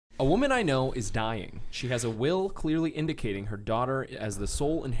A woman I know is dying. She has a will clearly indicating her daughter as the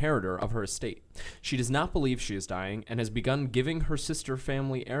sole inheritor of her estate. She does not believe she is dying and has begun giving her sister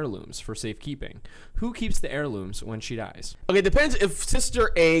family heirlooms for safekeeping. Who keeps the heirlooms when she dies? Okay, it depends if Sister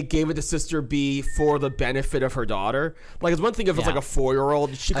A gave it to Sister B for the benefit of her daughter. Like, it's one thing if it's like a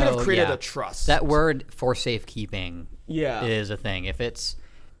 4-year-old. She could have created a trust. That word for safekeeping Yeah. is a thing. If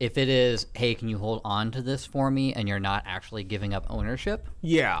it is, hey, can you hold on to this for me, and you're not actually giving up ownership,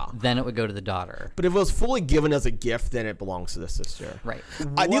 Yeah. then it would go to the daughter. But if it was fully given as a gift, then it belongs to the sister. Right.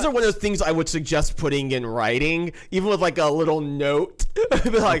 These are one of those things I would suggest putting in writing, even with like a little note.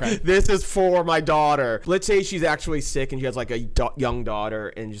 Like, this is for my daughter. Let's say she's actually sick and she has like a young daughter,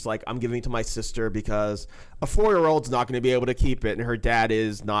 and she's like, I'm giving it to my sister because a 4-year-old's not going to be able to keep it, and her dad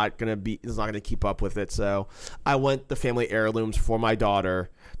is not going to keep up with it. So I want the family heirlooms for my daughter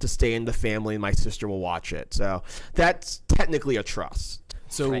to stay in the family, and my sister will watch it. So that's technically a trust.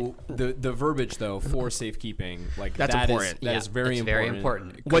 So the verbiage though for safekeeping, like that's important. That is very important. Very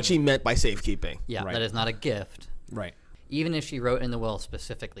important. What she meant by safekeeping. Yeah, that is not a gift. Right. Even if she wrote in the will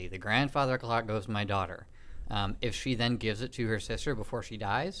specifically, the grandfather clock goes to my daughter. If she then gives it to her sister before she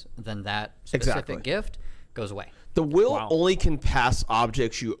dies, then that specific gift goes away. The will only can pass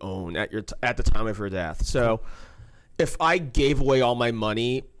objects you own at the time of your death. So if I gave away all my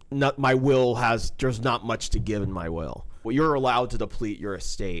money, my will there's not much to give in my will. Well, you're allowed to deplete your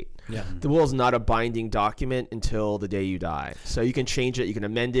estate. Yeah. The will is not a binding document until the day you die. So you can change it, you can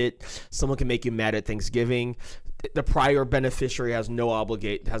amend it. Someone can make you mad at Thanksgiving. The prior beneficiary has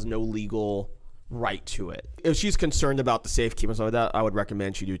no legal right to it. If she's concerned about the safekeeping and stuff like that, I would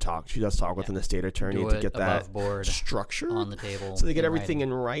recommend she does talk with an estate attorney to get that board structure on the table, so they get everything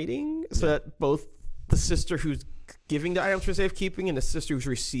in writing, so that both the sister who's giving the items for safekeeping and the sister who's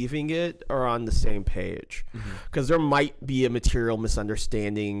receiving it are on the same page, because there might be a material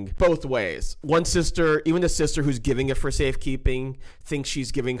misunderstanding both ways. One sister, even the sister who's giving it for safekeeping, thinks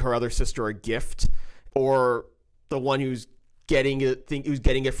she's giving her other sister a gift, or the one who's getting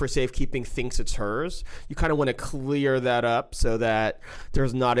it for safekeeping thinks it's hers. You kind of want to clear that up so that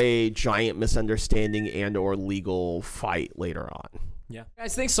there's not a giant misunderstanding and or legal fight later on. Yeah.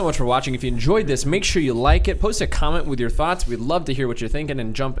 Guys, thanks so much for watching. If you enjoyed this, make sure you like it. Post a comment with your thoughts. We'd love to hear what you're thinking,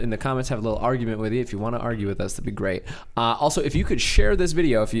 and jump in the comments, have a little argument with you. If you want to argue with us, that'd be great. Also, if you could share this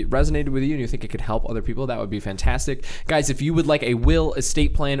video, if it resonated with you and you think it could help other people, that would be fantastic. Guys, if you would like a will,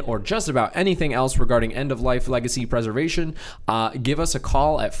 estate plan, or just about anything else regarding end-of-life legacy preservation, give us a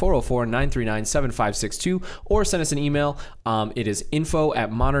call at 404-939-7562 or send us an email. It is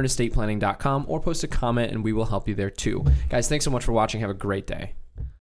info@modernestateplanning.com, or post a comment and we will help you there too. Guys, thanks so much for watching. Have a great day.